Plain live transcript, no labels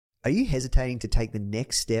Are you hesitating to take the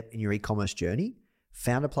next step in your e-commerce journey?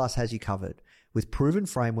 Founder Plus has you covered. With proven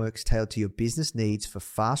frameworks tailored to your business needs for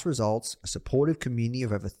fast results, a supportive community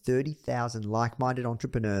of over 30,000 like-minded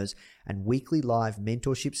entrepreneurs, and weekly live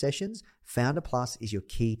mentorship sessions, Founder Plus is your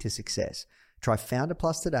key to success. Try Founder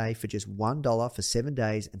Plus today for just $1 for 7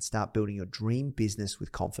 days and start building your dream business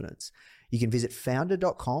with confidence. You can visit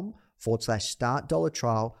founder.com/start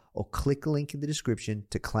 $1 or click the link in the description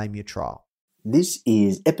to claim your trial. This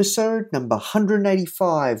is episode number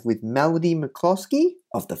 185 with Melody McCloskey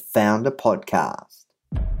of the Founder Podcast.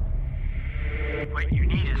 What you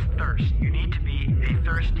need is thirst. You need to be a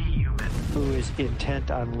thirsty human who is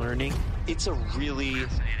intent on learning. It's a really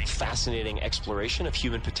fascinating exploration of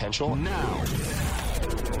human potential. Now,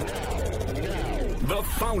 the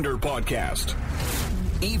Founder Podcast.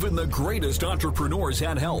 Even the greatest entrepreneurs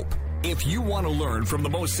had help. If you want to learn from the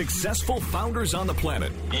most successful founders on the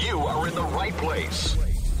planet, you are in the right place.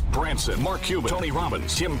 Branson, Mark Cuban, Tony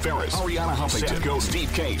Robbins, Tim Ferriss, Ariana Huffington, Seth Godin,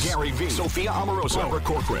 Steve Case, Gary Vee, Sophia Amoruso, Barbara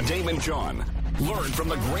Corcoran, Damon John. Learn from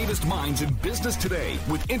the greatest minds in business today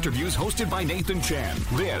with interviews hosted by Nathan Chan.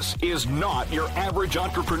 This is not your average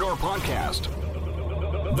entrepreneur podcast.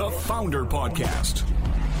 The Founder Podcast.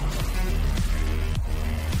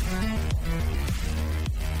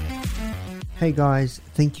 Hey guys,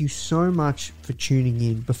 thank you so much for tuning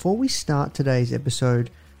in. Before we start today's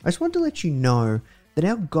episode, I just want to let you know that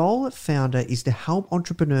our goal at Founder is to help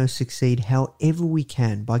entrepreneurs succeed however we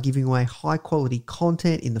can by giving away high quality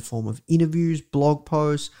content in the form of interviews, blog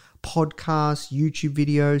posts, podcasts, YouTube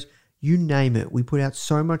videos, you name it. We put out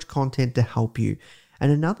so much content to help you.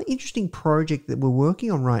 And another interesting project that we're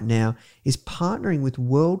working on right now is partnering with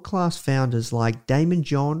world-class founders like Damon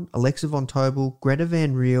John, Alexa Von Tobel, Greta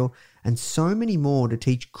Van Riel, and so many more to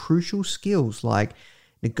teach crucial skills like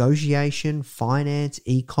negotiation, finance,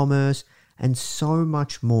 e-commerce, and so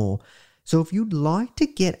much more. So if you'd like to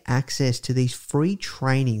get access to these free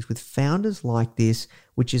trainings with founders like this,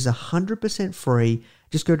 which is 100% free,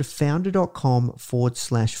 just go to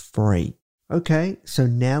founder.com/free. Okay, so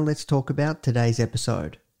now let's talk about today's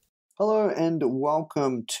episode. Hello and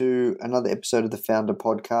welcome to another episode of the Founder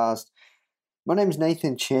Podcast. My name is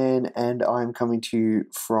Nathan Chan and I'm coming to you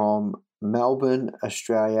from Melbourne,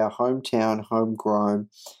 Australia, hometown, homegrown.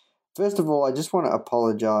 First of all, I just want to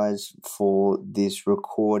apologize for this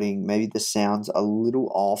recording. Maybe the sound's a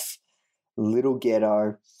little off, a little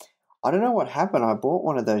ghetto. I don't know what happened. I bought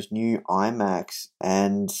one of those new iMacs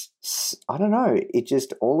and I don't know, it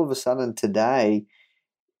just all of a sudden today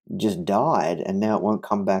just died and now it won't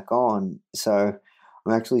come back on. So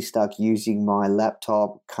I'm actually stuck using my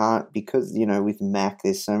laptop. Because, with Mac,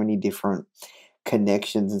 there's so many different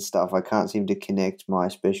connections and stuff. I can't seem to connect my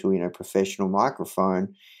special, professional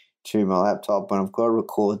microphone to my laptop, but I've got to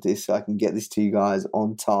record this so I can get this to you guys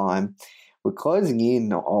on time. We're closing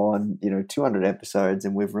in on, 200 episodes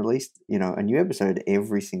and we've released, a new episode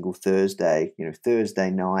every single Thursday, Thursday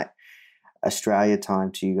night, Australia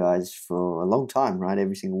time to you guys for a long time, right?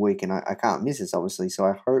 Every single week. And I can't miss this, obviously. So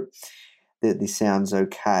I hope that this sounds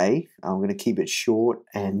okay. I'm going to keep it short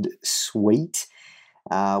and sweet.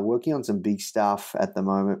 Working on some big stuff at the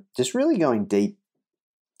moment. Just really going deep.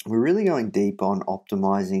 We're really going deep on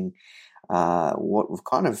optimizing what we've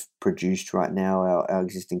kind of produced right now, our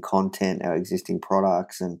existing content, our existing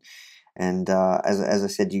products. And as I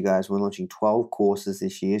said to you guys, we're launching 12 courses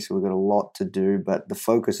this year, so we've got a lot to do. But the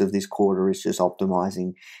focus of this quarter is just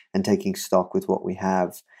optimizing and taking stock with what we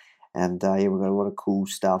have. And we've got a lot of cool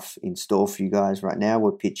stuff in store for you guys right now.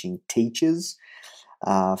 We're pitching teachers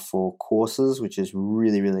for courses, which is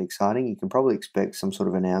really, really exciting. You can probably expect some sort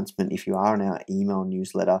of announcement if you are in our email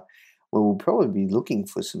newsletter, where we'll probably be looking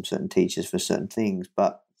for some certain teachers for certain things.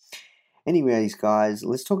 But anyways, guys,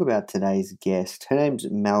 let's talk about today's guest. Her name's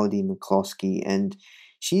Melody McCloskey, and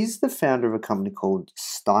she's the founder of a company called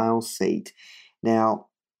StyleSeat. Now,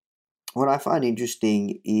 what I find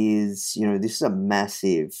interesting is, this is a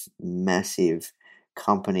massive, massive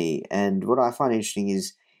company. And what I find interesting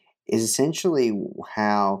is essentially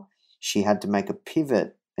how she had to make a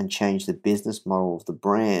pivot and change the business model of the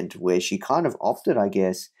brand, where she kind of opted, I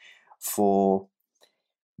guess, for,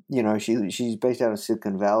 she's based out of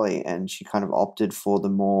Silicon Valley, and she kind of opted for the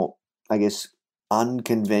more, I guess,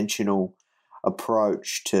 unconventional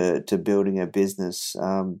approach to building a business,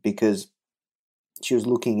 because she was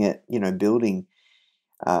looking at, building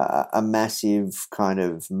a massive kind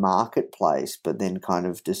of marketplace, but then kind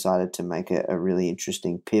of decided to make a really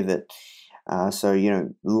interesting pivot. So,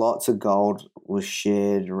 lots of gold was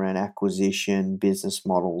shared around acquisition, business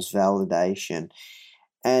models, validation.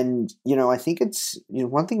 And, I think it's,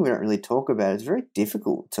 one thing we don't really talk about, it's very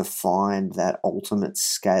difficult to find that ultimate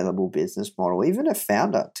scalable business model. Even a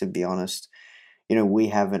founder, to be honest, we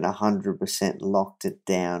haven't 100% locked it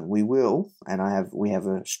down. We will, and we have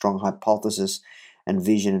a strong hypothesis and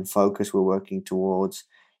vision and focus we're working towards,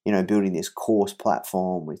 building this course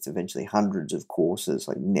platform with eventually hundreds of courses,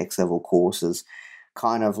 like next level courses,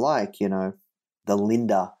 kind of like, the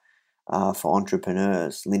Lynda for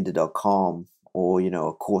entrepreneurs, lynda.com, or,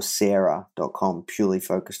 a Coursera.com, purely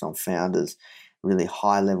focused on founders, really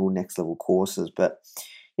high level, next level courses. But,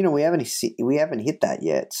 we haven't hit that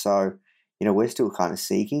yet. So, we're still kind of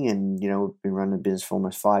seeking, and, we've been running the business for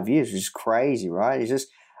almost 5 years, which is crazy, right? It's just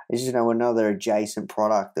another adjacent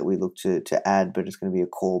product that we look to add, but it's going to be a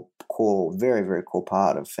core, very, very core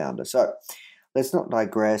part of Founder. So let's not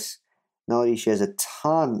digress. Melody shares a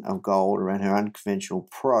ton of gold around her unconventional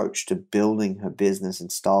approach to building her business and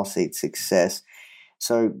StyleSeat success.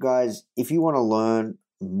 So guys, if you want to learn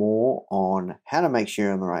more on how to make sure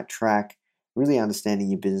you're on the right track, really understanding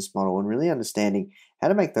your business model, and really understanding how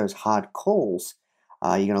to make those hard calls,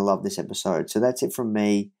 you're going to love this episode. So that's it from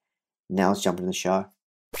me. Now let's jump into the show.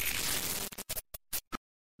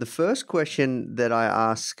 The first question that I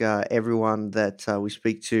ask everyone that we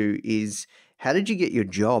speak to is, how did you get your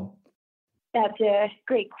job? That's a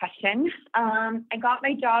great question. I got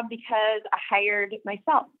my job because I hired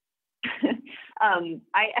myself. I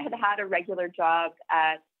had a regular job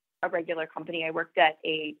at a regular company. I worked at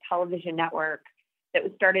a television network that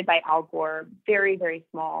was started by Al Gore, very, very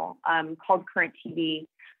small, called Current TV.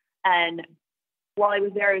 And while I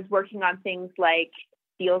was there, I was working on things like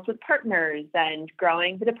deals with partners and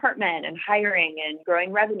growing the department and hiring and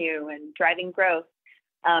growing revenue and driving growth,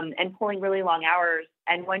 and pulling really long hours.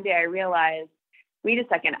 And one day I realized, wait a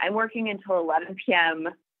second, I'm working until 11 p.m.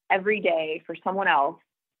 every day for someone else.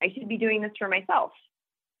 I should be doing this for myself.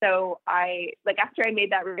 So after I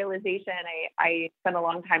made that realization, I spent a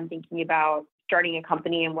long time thinking about starting a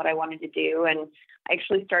company and what I wanted to do. And I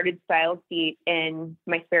actually started StyleSeat in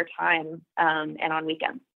my spare time and on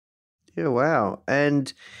weekends. Yeah, wow.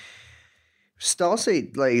 And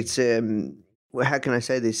StyleSeat, it's how can I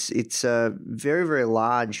say this? It's a very, very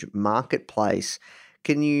large marketplace.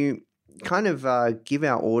 Can you kind of give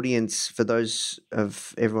our audience, for those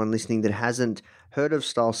of everyone listening that hasn't heard of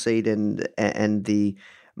StyleSeat and the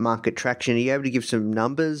market traction, are you able to give some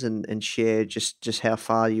numbers and share just how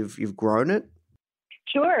far you've grown it?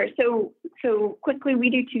 Sure. So quickly, we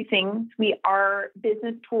do two things. We are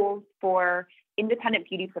business tools for independent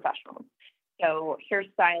beauty professionals. So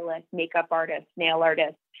hairstylists, makeup artists, nail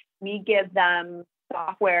artists. We give them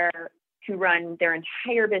software to run their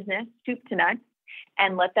entire business, soup to nuts,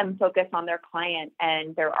 and let them focus on their client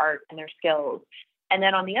and their art and their skills. And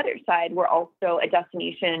then on the other side, we're also a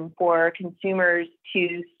destination for consumers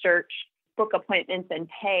to search, book appointments, and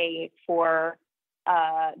pay for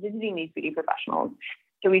visiting these beauty professionals.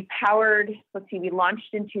 So we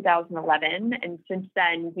launched in 2011, and since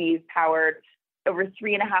then we've powered over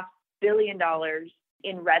 $3.5 billion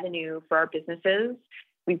in revenue for our businesses.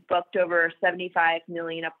 We've booked over 75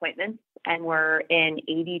 million appointments, and we're in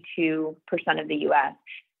 82% of the U.S.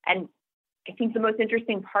 And I think the most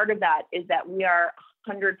interesting part of that is that we are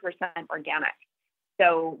 100% organic.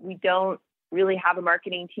 So we don't really have a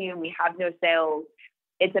marketing team. We have no sales.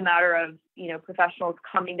 It's a matter of, professionals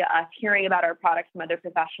coming to us, hearing about our products from other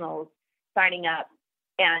professionals, signing up,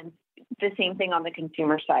 and the same thing on the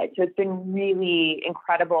consumer side. So it's been really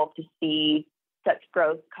incredible to see such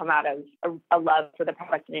growth come out of a love for the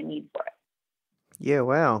product and a need for it. Yeah,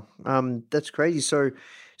 wow. That's crazy. So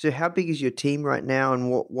how big is your team right now, and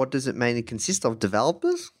what does it mainly consist of?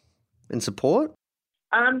 Developers and support?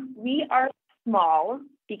 We are small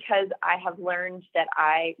because I have learned that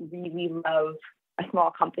I really love a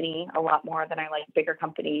small company a lot more than I like bigger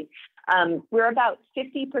companies. We're about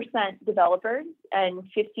 50% developers and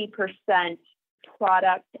 50%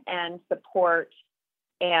 product and support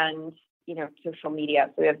and, social media.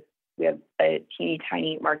 So we have a teeny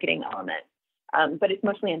tiny marketing element, but it's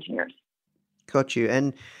mostly engineers. Got you.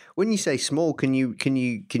 And when you say small, can you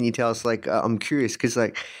tell us, I'm curious because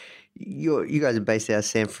you guys are based out of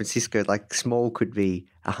San Francisco, small could be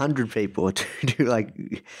 100 people or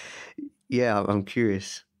yeah, I'm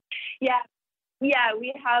curious. Yeah,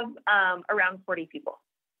 we have around 40 people.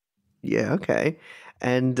 Yeah, okay.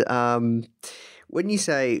 And when you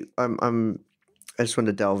say, I just want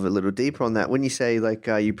to delve a little deeper on that. When you say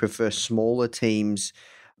you prefer smaller teams,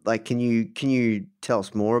 can you tell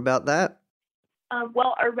us more about that?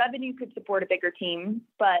 Well, our revenue could support a bigger team,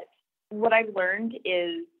 but what I've learned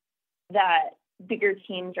is that bigger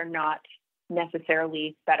teams are not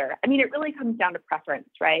necessarily better. I mean, it really comes down to preference,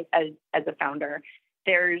 right? As a founder,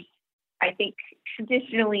 there's, I think,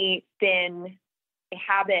 traditionally been a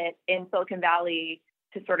habit in Silicon Valley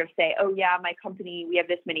to sort of say, oh yeah, my company, we have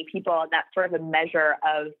this many people. And that's sort of a measure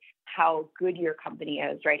of how good your company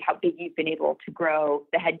is, right? How big you've been able to grow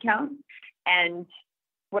the headcount. And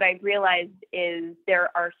what I've realized is there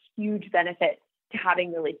are huge benefits to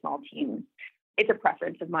having really small teams. It's a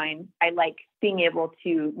preference of mine. I like being able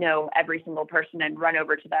to know every single person and run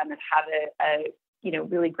over to them and have a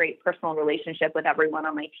really great personal relationship with everyone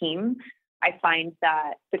on my team. I find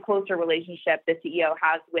that the closer relationship the CEO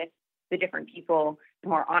has with the different people, the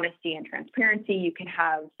more honesty and transparency you can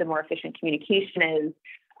have, the more efficient communication is.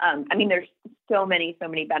 There's so many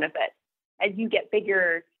benefits. As you get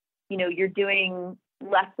bigger, you're doing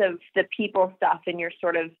less of the people stuff and you're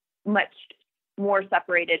sort of much more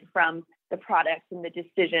separated from the products and the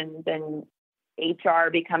decisions, and HR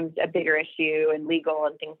becomes a bigger issue and legal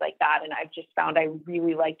and things like that. And I've just found I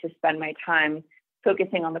really like to spend my time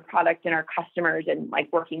focusing on the product and our customers and like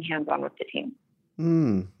working hands-on with the team.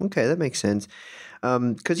 Okay, that makes sense.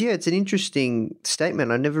 Because, it's an interesting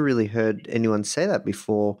statement. I never really heard anyone say that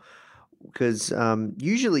before, because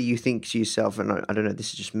usually you think to yourself, and I don't know,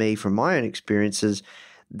 this is just me from my own experiences,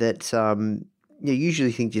 that you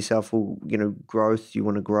usually think to yourself, well, growth, you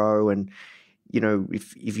want to grow, and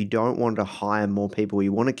if you don't want to hire more people,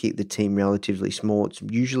 you want to keep the team relatively small. It's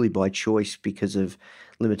usually by choice because of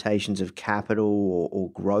limitations of capital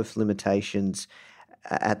or growth limitations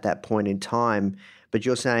at that point in time. But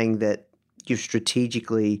you're saying that you've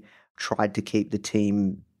strategically tried to keep the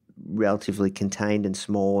team relatively contained and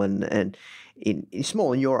small, and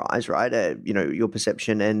small in your eyes, right? Your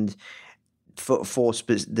perception, and for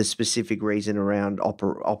the specific reason around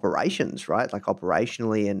operations, right? Like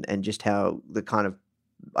operationally, and just how the kind of,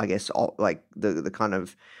 I guess, like the kind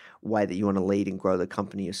of way that you want to lead and grow the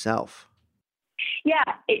company yourself. Yeah,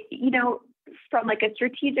 from like a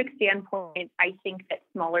strategic standpoint, I think that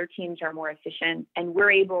smaller teams are more efficient, and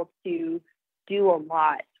we're able to do a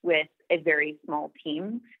lot with a very small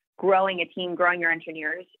team. Growing a team, growing your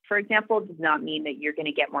engineers, for example, does not mean that you're going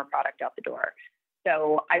to get more product out the door.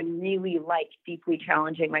 So I really like deeply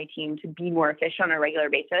challenging my team to be more efficient on a regular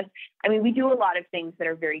basis. We do a lot of things that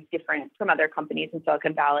are very different from other companies in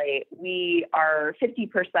Silicon Valley. We are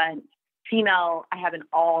 50% female. I have an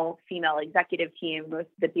all-female executive team. Most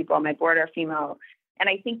of the people on my board are female. And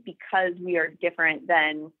I think because we are different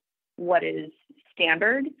than what is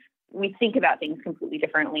standard, we think about things completely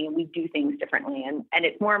differently and we do things differently. And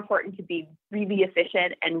it's more important to be really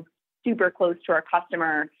efficient and super close to our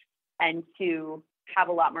customer and to have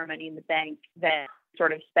a lot more money in the bank than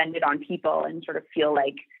sort of spend it on people and sort of feel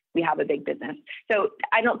like we have a big business. So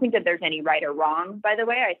I don't think that there's any right or wrong, by the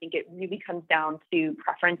way. I think it really comes down to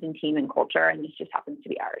preference and team and culture, and this just happens to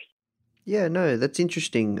be ours. Yeah, no, that's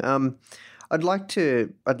interesting. I'd love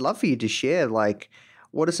for you to share, like,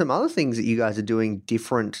 what are some other things that you guys are doing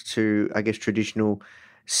different to, I guess, traditional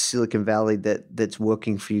Silicon Valley that's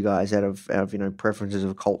working for you guys out of preferences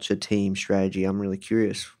of culture, team, strategy? I'm really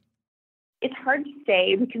curious. It's hard to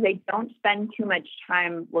say because I don't spend too much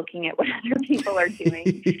time looking at what other people are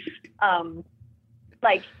doing.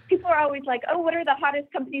 Like, people are always like, oh, what are the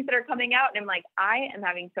hottest companies that are coming out? And I'm like, I am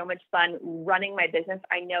having so much fun running my business.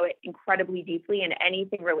 I know it incredibly deeply, and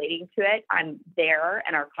anything relating to it, I'm there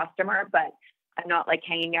and our customer, but I'm not like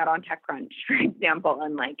hanging out on TechCrunch, for example,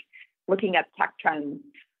 and like looking up tech trends.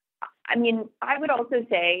 I would also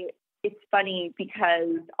say it's funny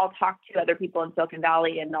because I'll talk to other people in Silicon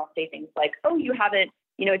Valley and they'll say things like, oh, you haven't,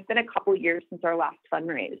 it's been a couple years since our last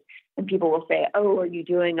fundraise. And people will say, oh, are you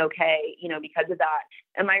doing okay? Because of that.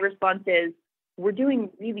 And my response is, we're doing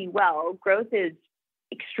really well. Growth is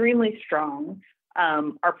extremely strong.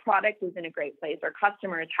 Our product is in a great place. Our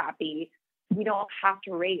customer is happy. We don't have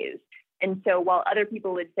to raise. And so while other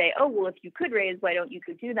people would say, oh, well, if you could raise, why don't you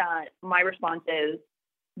could do that? My response is,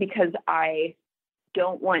 because I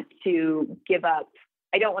don't want to give up.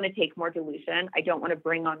 I don't want to take more dilution. I don't want to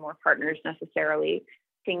bring on more partners necessarily.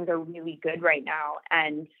 Things are really good right now,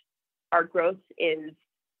 and our growth is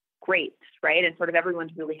great, right? And sort of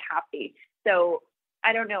everyone's really happy. So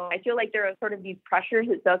I don't know. I feel like there are sort of these pressures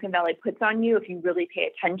that Silicon Valley puts on you if you really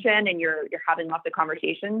pay attention and you're having lots of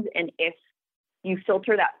conversations. And if you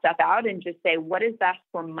filter that stuff out and just say, what is best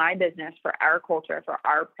for my business, for our culture, for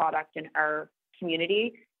our product and our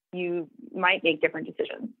community, you might make different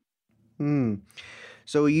decisions.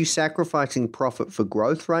 So are you sacrificing profit for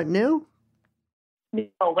growth right now? No,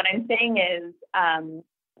 what I'm saying is,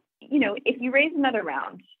 if you raise another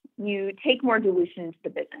round, you take more dilution into the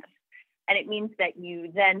business. And it means that you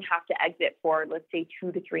then have to exit for, let's say,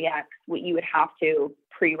 2 to 3x what you would have to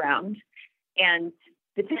pre-round. And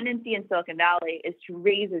the tendency in Silicon Valley is to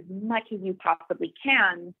raise as much as you possibly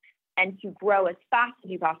can and to grow as fast as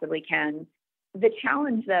you possibly can. The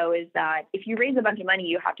challenge, though, is that if you raise a bunch of money,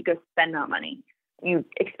 you have to go spend that money. You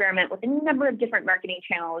experiment with a number of different marketing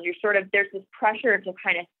channels. There's this pressure to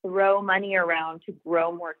kind of throw money around to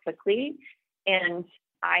grow more quickly. And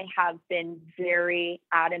I have been very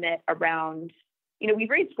adamant around, we've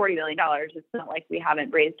raised $40 million. It's not like we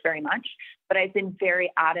haven't raised very much, but I've been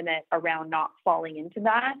very adamant around not falling into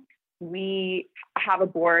that. We have a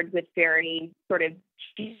board with very sort of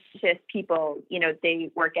judicious people.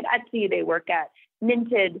 They work at Etsy, they work at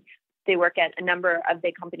Minted, they work at a number of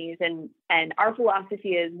big companies. And our philosophy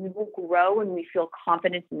is we will grow when we feel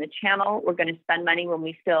confidence in the channel. We're going to spend money when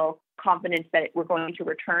we feel confidence that we're going to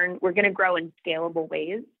return. We're going to grow in scalable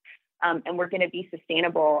ways, and we're going to be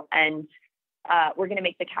sustainable, and we're going to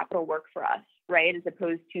make the capital work for us, right? As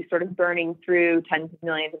opposed to sort of burning through tens of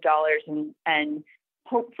millions of dollars and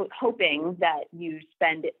hoping that you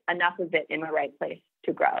spend enough of it in the right place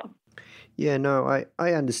to grow. Yeah, no,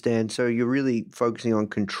 I understand. So you're really focusing on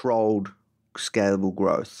controlled, scalable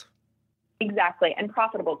growth. Exactly, and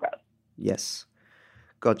profitable growth. Yes.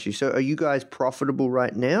 Got you. So are you guys profitable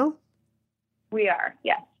right now? We are,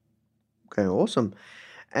 yes. Okay, awesome.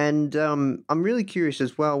 And I'm really curious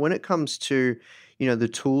as well, when it comes to, the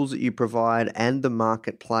tools that you provide and the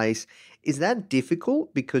marketplace, is that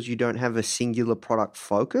difficult because you don't have a singular product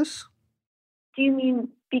focus? Do you mean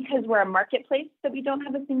because we're a marketplace that we don't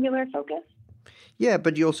have a singular focus? Yeah,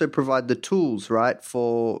 but you also provide the tools, right,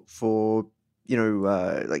 for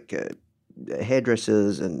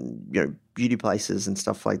hairdressers and beauty places and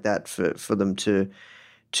stuff like that for them to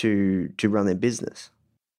run their business.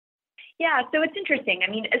 Yeah, so it's interesting.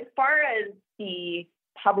 I mean, as far as the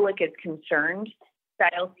public is concerned,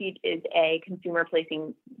 StyleSeat is a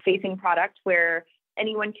consumer-facing product where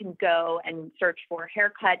anyone can go and search for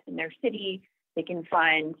haircut in their city. They can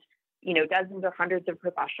find, dozens or hundreds of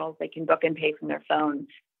professionals they can book and pay from their phone.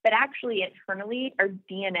 But actually, internally, our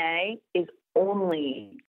DNA is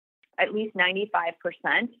only at least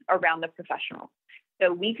 95% around the professional.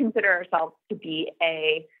 So we consider ourselves to be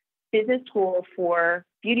a business tool for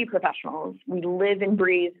beauty professionals. We live and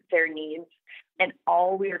breathe their needs. And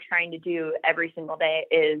all we are trying to do every single day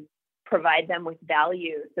is provide them with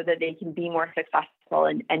value so that they can be more successful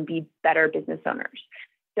and be better business owners.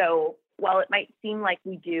 So while it might seem like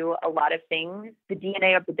we do a lot of things, the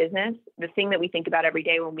DNA of the business, the thing that we think about every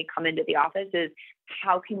day when we come into the office is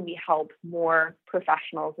how can we help more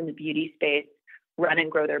professionals in the beauty space run and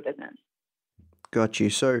grow their business. Got you.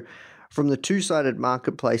 So from the two-sided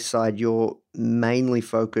marketplace side, you're mainly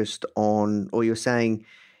focused on, or you're saying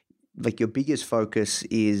like your biggest focus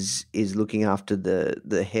is looking after the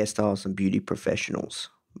hairstylists and beauty professionals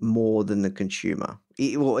more than the consumer,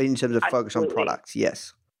 well, in terms of focus on products.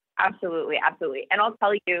 Yes. Absolutely. Absolutely. And I'll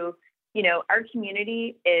tell you, our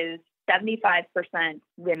community is 75%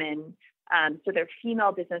 women. So they're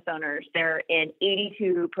female business owners. They're in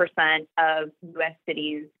 82% of U.S.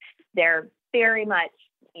 cities. They're very much,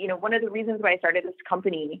 one of the reasons why I started this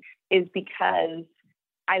company is because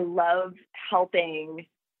I love helping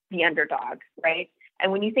the underdog, right?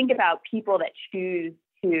 And when you think about people that choose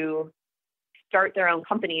to start their own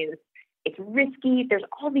companies, it's risky. There's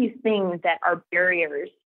all these things that are barriers.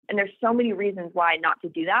 And there's so many reasons why not to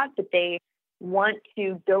do that, but they want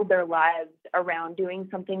to build their lives around doing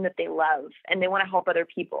something that they love and they want to help other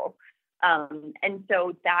people. And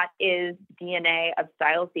so that is DNA of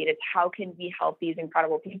StyleSeat. It's how can we help these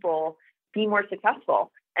incredible people be more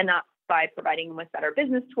successful, and not by providing them with better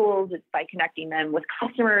business tools. It's by connecting them with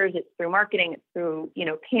customers. It's through marketing. It's through,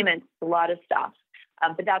 payments, a lot of stuff.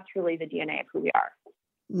 But that's really the DNA of who we are.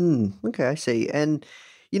 Okay, I see. And,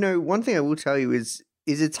 one thing I will tell you is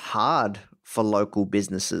it's hard for local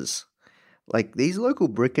businesses. Like these local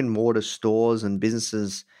brick and mortar stores and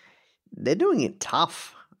businesses, they're doing it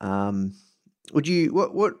tough. Do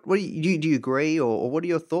you agree, or what are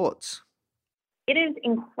your thoughts? It is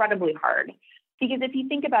incredibly hard because if you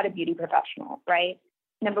think about a beauty professional, right?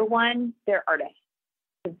 Number one, they're artists.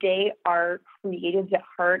 They are creatives at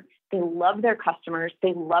heart. They love their customers.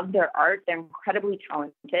 They love their art. They're incredibly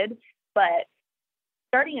talented. But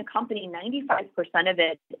starting a company, 95% of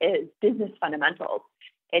it is business fundamentals.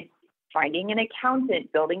 It's finding an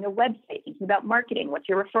accountant, building a website, thinking about marketing. What's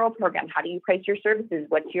your referral program? How do you price your services?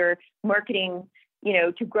 What's your marketing,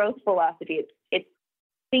 to growth philosophy? It's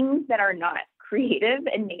things that are not creative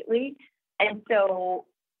innately. And so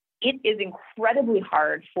it is incredibly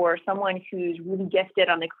hard for someone who's really gifted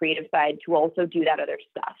on the creative side to also do that other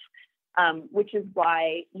stuff. which is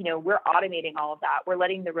why, we're automating all of that. We're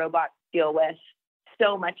letting the robots deal with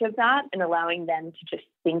so much of that and allowing them to just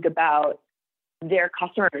think about their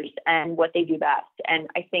customers and what they do best. And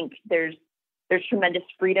I think there's tremendous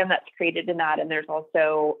freedom that's created in that. And there's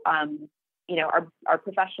also, our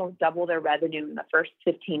professionals double their revenue in the first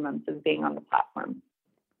 15 months of being on the platform.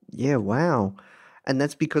 Yeah, wow. And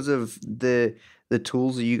that's because of the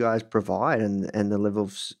tools that you guys provide and the level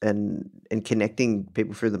of and connecting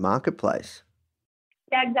people through the marketplace.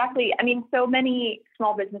 Yeah, exactly. I mean, so many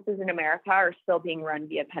small businesses in America are still being run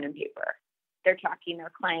via pen and paper. They're tracking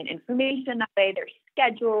their client information that way, their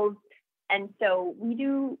schedules. And so we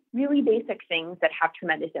do really basic things that have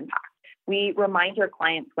tremendous impact. We remind our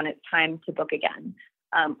clients when it's time to book again.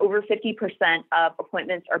 Over 50% of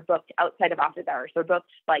appointments are booked outside of office hours. They're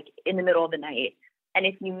booked like in the middle of the night. And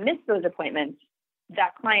if you miss those appointments,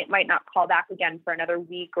 that client might not call back again for another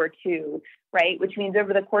week or two, right? Which means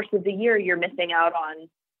over the course of the year, you're missing out on,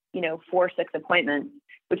 4-6 appointments,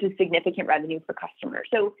 which is significant revenue for customers.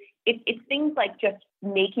 So it's things like just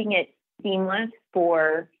making it seamless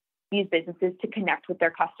for these businesses to connect with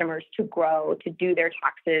their customers, to grow, to do their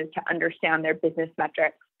taxes, to understand their business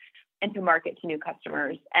metrics, and to market to new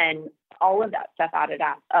customers. And all of that stuff added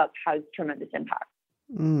up has tremendous impact.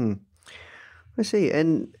 I see.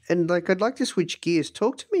 And I'd like to switch gears.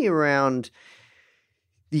 Talk to me around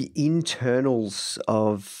the internals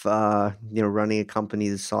of, running a company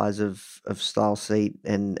the size of StyleSeat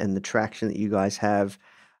and the traction that you guys have.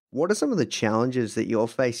 What are some of the challenges that you're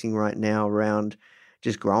facing right now around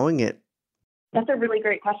just growing it? That's a really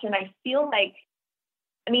great question. I feel like,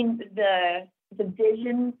 the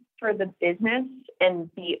vision for the business and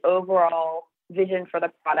the overall vision for the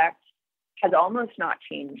product has almost not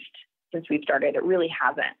changed since we've started. It really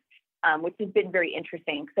hasn't, which has been very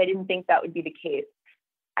interesting because I didn't think that would be the case.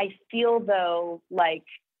 I feel, though, like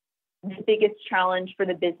the biggest challenge for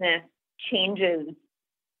the business changes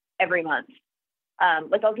every month.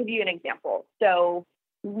 I'll give you an example. So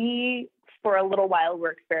we, for a little while,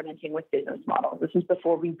 were experimenting with business models. This was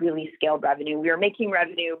before we really scaled revenue. We were making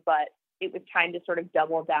revenue, but it was time to sort of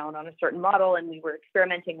double down on a certain model, and we were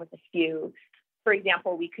experimenting with a few. For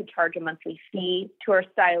example, we could charge a monthly fee to our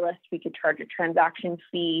stylists. We could charge a transaction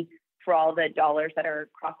fee for all the dollars that are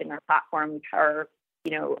crossing our platform, which are,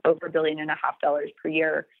 over $1.5 billion per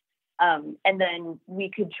year. And then we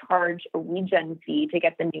could charge a lead gen fee to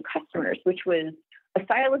get the new customers, which was a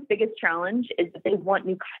stylist's biggest challenge, is that they want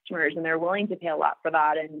new customers and they're willing to pay a lot for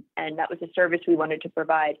that. And that was a service we wanted to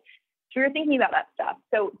provide. So we were thinking about that stuff.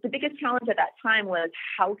 So the biggest challenge at that time was,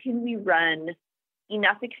 how can we run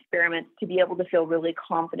enough experiments to be able to feel really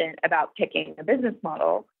confident about picking a business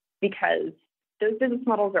model? Because those business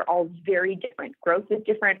models are all very different. Growth is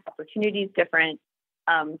different, opportunity is different.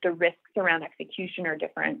 The risks around execution are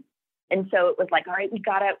different. And so it was like, all right, we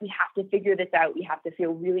have to figure this out. We have to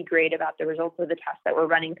feel really great about the results of the test that we're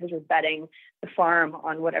running because we're betting the farm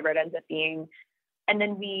on whatever it ends up being. And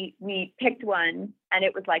then we picked one, and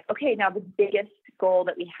it was like, okay, now the biggest goal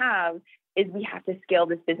that we have is we have to scale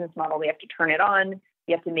this business model. We have to turn it on.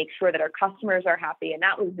 We have to make sure that our customers are happy. And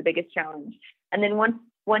that was the biggest challenge. And then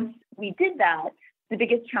once we did that, the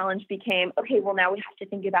biggest challenge became, okay, well, now we have to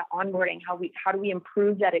think about onboarding. How do we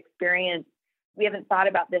improve that experience? We haven't thought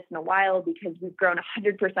about this in a while because we've grown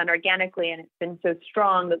 100% organically, and it's been so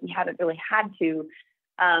strong that we haven't really had to.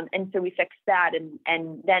 And so we fixed that.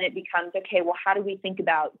 And then it becomes, okay, well, how do we think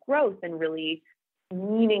about growth and really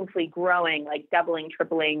meaningfully growing, like doubling,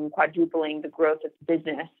 tripling, quadrupling the growth of the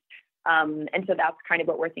business? And so that's kind of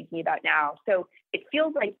what we're thinking about now. So it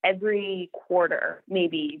feels like every quarter,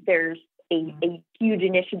 maybe there's a huge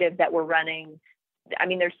initiative that we're running.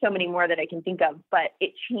 There's so many more that I can think of, but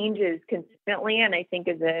it changes consistently. And I think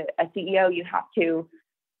as a CEO, you have to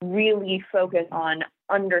really focus on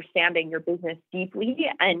understanding your business deeply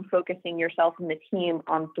and focusing yourself and the team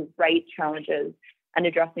on the right challenges and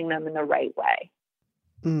addressing them in the right way.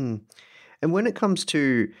 And when it comes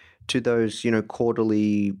to those,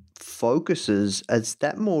 quarterly focuses, is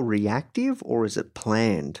that more reactive or is it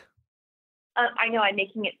planned? I know I'm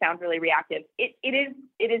making it sound really reactive. It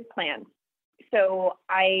is planned. So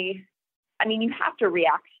you have to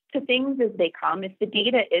react to things as they come. If the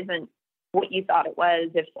data isn't what you thought it was,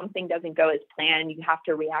 if something doesn't go as planned, you have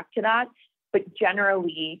to react to that. But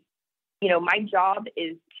generally, my job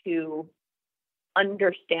is to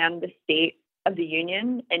understand the state of the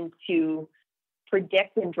union and to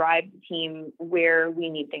predict and drive the team where we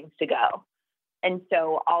need things to go. And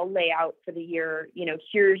so I'll lay out for the year,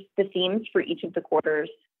 here's the themes for each of the quarters.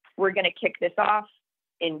 We're going to kick this off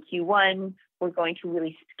in Q1. We're going to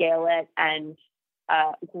really scale it and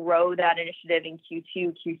grow that initiative in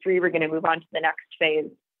Q2, Q3. We're going to move on to the next phase.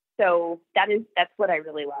 So that's what I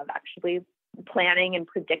really love, actually, planning and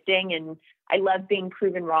predicting. And I love being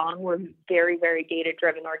proven wrong. We're a very, very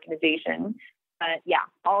data-driven organization. Yeah,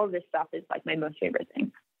 all of this stuff is like my most favorite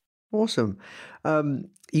thing. Awesome.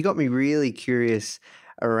 You got me really curious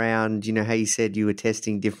around, how you said you were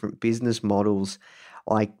testing different business models.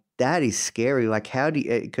 Like, that is scary. Like, how do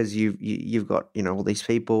you, because you've got, all these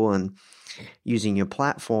people and using your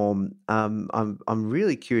platform. I'm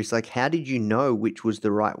really curious, like, how did you know which was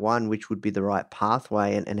the right one, which would be the right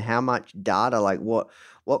pathway, and how much data, like what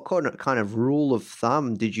kind of rule of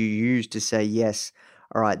thumb did you use to say, yes,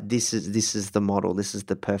 all right, this is the model, this is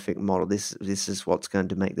the perfect model, this is what's going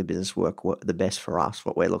to make the business work the best for us,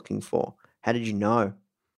 what we're looking for? How did you know?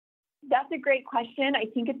 That's a great question. I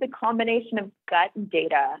think it's a combination of gut and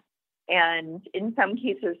data, and in some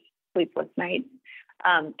cases, sleepless nights.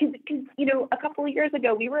 Because a couple of years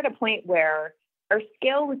ago, we were at a point where our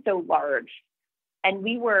scale was so large, and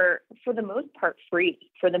we were, for the most part, free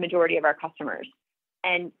for the majority of our customers.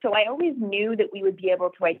 And so I always knew that we would be able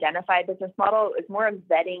to identify a business model. It was more of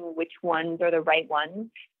vetting which ones are the right ones.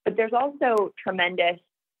 But there's also tremendous,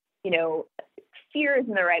 fear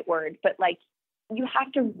isn't the right word, but like, you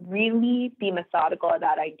have to really be methodical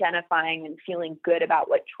about identifying and feeling good about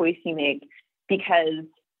what choice you make, because,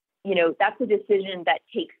 that's a decision that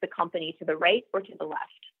takes the company to the right or to the left.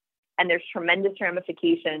 And there's tremendous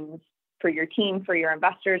ramifications for your team, for your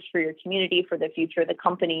investors, for your community, for the future of the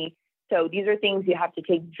company. So these are things you have to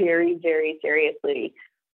take very, very seriously.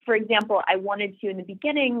 For example, I wanted to, in the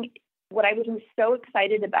beginning, what I was so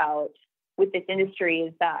excited about with this industry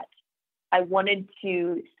is that I wanted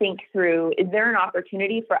to think through, is there an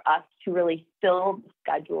opportunity for us to really fill the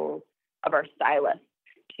schedules of our stylists,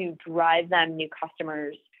 to drive them new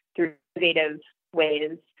customers through innovative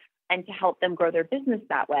ways, and to help them grow their business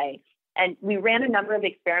that way? And we ran a number of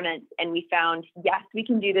experiments, and we found, yes, we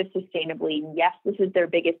can do this sustainably. Yes, this is their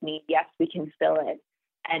biggest need. Yes, we can fill it.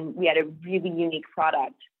 And we had a really unique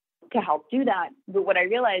product to help do that. But what I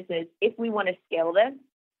realized is, if we want to scale this,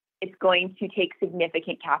 it's going to take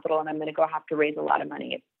significant capital, and I'm going to have to raise a lot of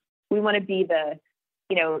money. If we want to be the,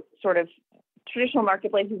 sort of traditional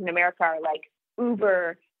marketplaces in America are like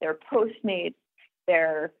Uber, they're Postmates,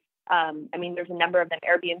 they're there's a number of them,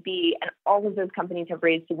 Airbnb, and all of those companies have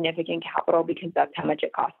raised significant capital because that's how much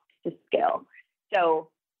it costs to scale. So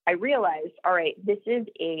I realized, all right, this is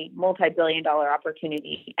a multi-billion-dollar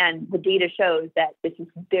opportunity, and the data shows that this is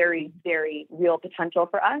very, very real potential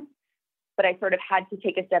for us. But I sort of had to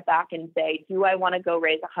take a step back and say, do I want to go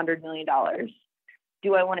raise $100 million?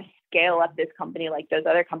 Do I want to scale up this company like those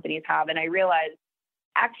other companies have? And I realized,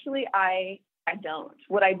 actually, I don't.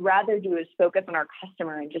 What I'd rather do is focus on our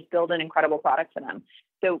customer and just build an incredible product for them.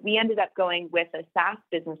 So we ended up going with a SaaS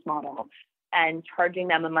business model and charging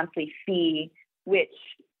them a monthly fee, which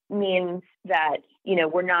means that,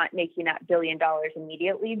 we're not making that $1 billion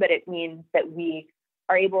immediately, but it means that we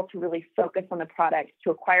are able to really focus on the product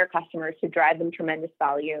to acquire customers, to drive them tremendous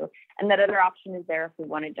value. And that other option is there if we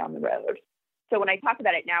want it down the road. So when I talk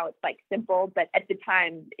about it now, it's like simple, but at the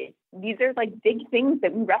time, these are like big things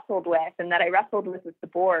that we wrestled with, and that I wrestled with the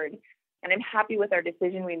board. And I'm happy with our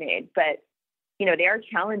decision we made, but they are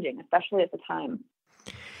challenging, especially at the time.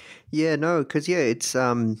 Yeah, no, because it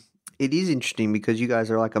is interesting, because you guys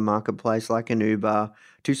are like a marketplace, like an Uber,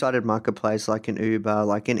 two-sided marketplace, like an Uber,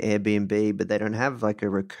 like an Airbnb, but they don't have like a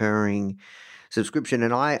recurring subscription.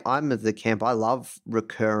 And I'm of the camp, I love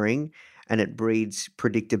recurring, and it breeds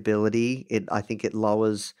predictability. I think it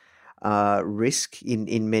lowers risk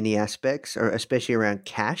in many aspects, or especially around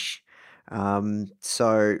cash.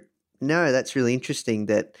 So no, that's really interesting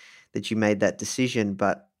that you made that decision.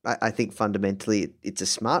 But I think fundamentally it's a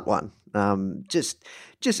smart one.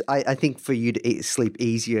 I think for you to sleep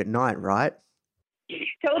easier at night, right?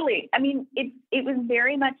 Totally. It was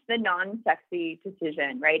very much the non-sexy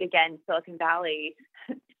decision, right? Again, Silicon Valley.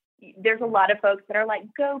 There's a lot of folks that are like,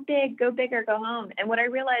 go big, go big, or go home. And what I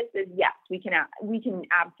realized is, yes, we can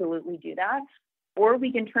absolutely do that. Or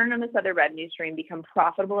we can turn on this other revenue stream, become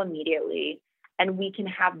profitable immediately, and we can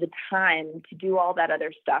have the time to do all that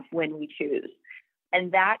other stuff when we choose.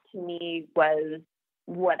 And that, to me, was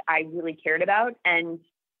what I really cared about. And,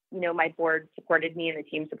 my board supported me and the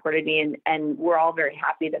team supported me, and we're all very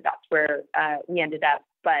happy that that's where we ended up.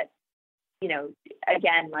 But,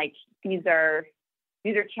 again, like, these are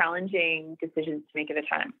challenging decisions to make at a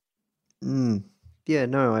time. Yeah,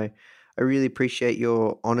 no, I really appreciate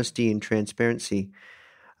your honesty and transparency.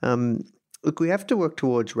 Look, we have to work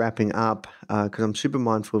towards wrapping up because I'm super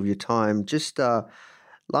mindful of your time. Just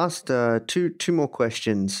last two more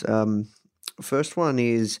questions. first one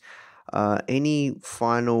is any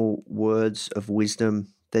final words of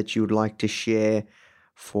wisdom that you would like to share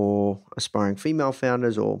for aspiring female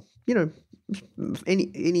founders, or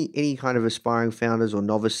any kind of aspiring founders or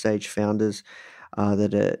novice stage founders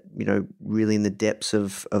that are really in the depths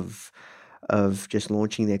of just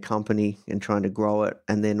launching their company and trying to grow it,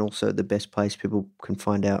 and then also the best place people can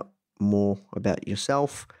find out more about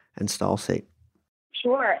yourself and StyleSeat.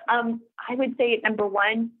 Sure. I would say, number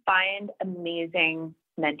one, find amazing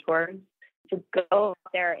mentors. So go out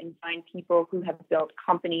there and find people who have built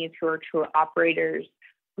companies, who are true operators,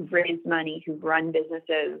 who've raised money, who've run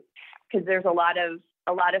businesses, because there's a lot of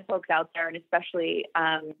folks out there, and especially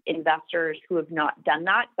investors who have not done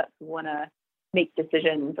that, but who want to make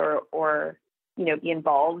decisions or be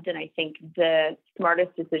involved. And I think the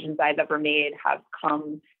smartest decisions I've ever made have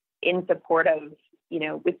come in support of,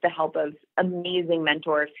 with the help of amazing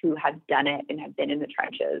mentors who have done it and have been in the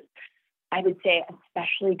trenches. I would say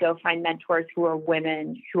especially go find mentors who are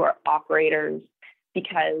women, who are operators,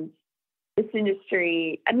 because this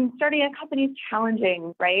industry, starting a company is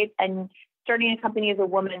challenging, right? And starting a company as a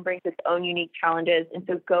woman brings its own unique challenges. And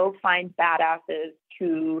so go find badasses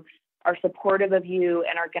who are supportive of you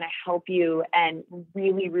and are going to help you and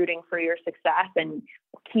really rooting for your success and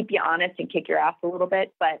keep you honest and kick your ass a little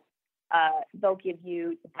bit, but they'll give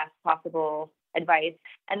you the best possible advice.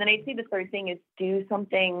 And then I'd say the third thing is do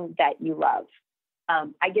something that you love.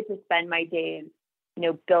 I get to spend my days,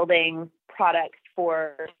 building products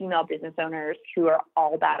for female business owners who are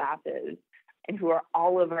all badasses and who are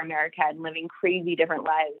all over America and living crazy different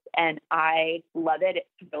lives. And I love it. It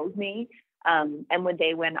thrills me. And when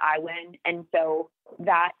they win, I win. And so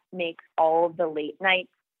that makes all of the late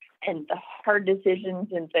nights and the hard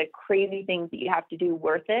decisions and the crazy things that you have to do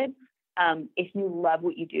worth it if you love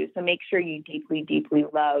what you do. So make sure you deeply, deeply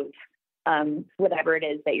love whatever it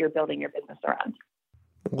is that you're building your business around.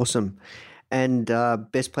 Awesome. And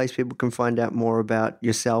best place people can find out more about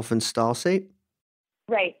yourself and StyleSeat?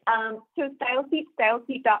 Right. So StyleSeat,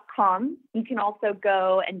 StyleSeat.com. You can also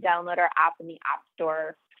go and download our app in the App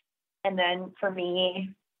Store. And then for me,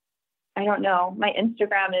 I don't know, my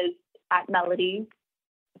Instagram is @Melody,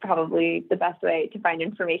 probably the best way to find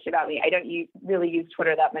information about me. I don't really use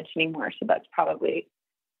Twitter that much anymore, so that's probably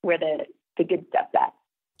where the good stuff's at.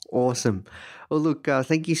 Awesome. Well, look,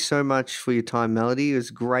 thank you so much for your time, Melody. It was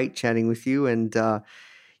great chatting with you, and I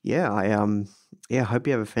hope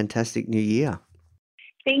you have a fantastic new year.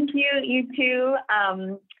 Thank you. You too.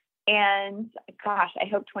 And gosh, I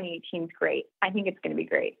hope 2018 is great. I think it's going to be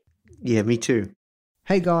great. Yeah, me too.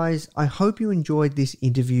 Hey guys, I hope you enjoyed this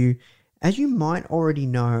interview. As you might already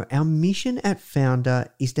know, our mission at Founder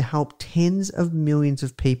is to help tens of millions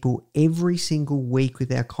of people every single week with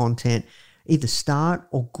our content, either start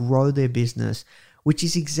or grow their business, which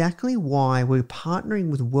is exactly why we're partnering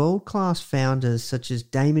with world-class founders such as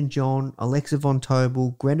Damon John, Alexa Von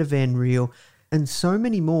Tobel, Greta Van Riel, and so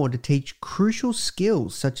many more to teach crucial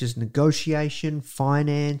skills such as negotiation,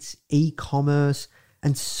 finance, e-commerce,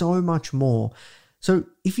 and so much more. So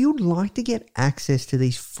if you'd like to get access to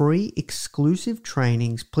these free exclusive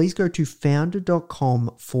trainings, please go to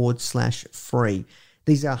founder.com/free.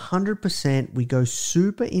 These are 100%. We go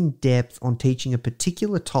super in depth on teaching a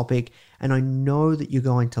particular topic, and I know that you're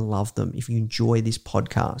going to love them if you enjoy this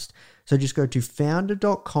podcast. So just go to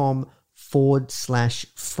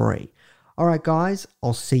founder.com/free. All right, guys,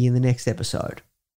 I'll see you in the next episode.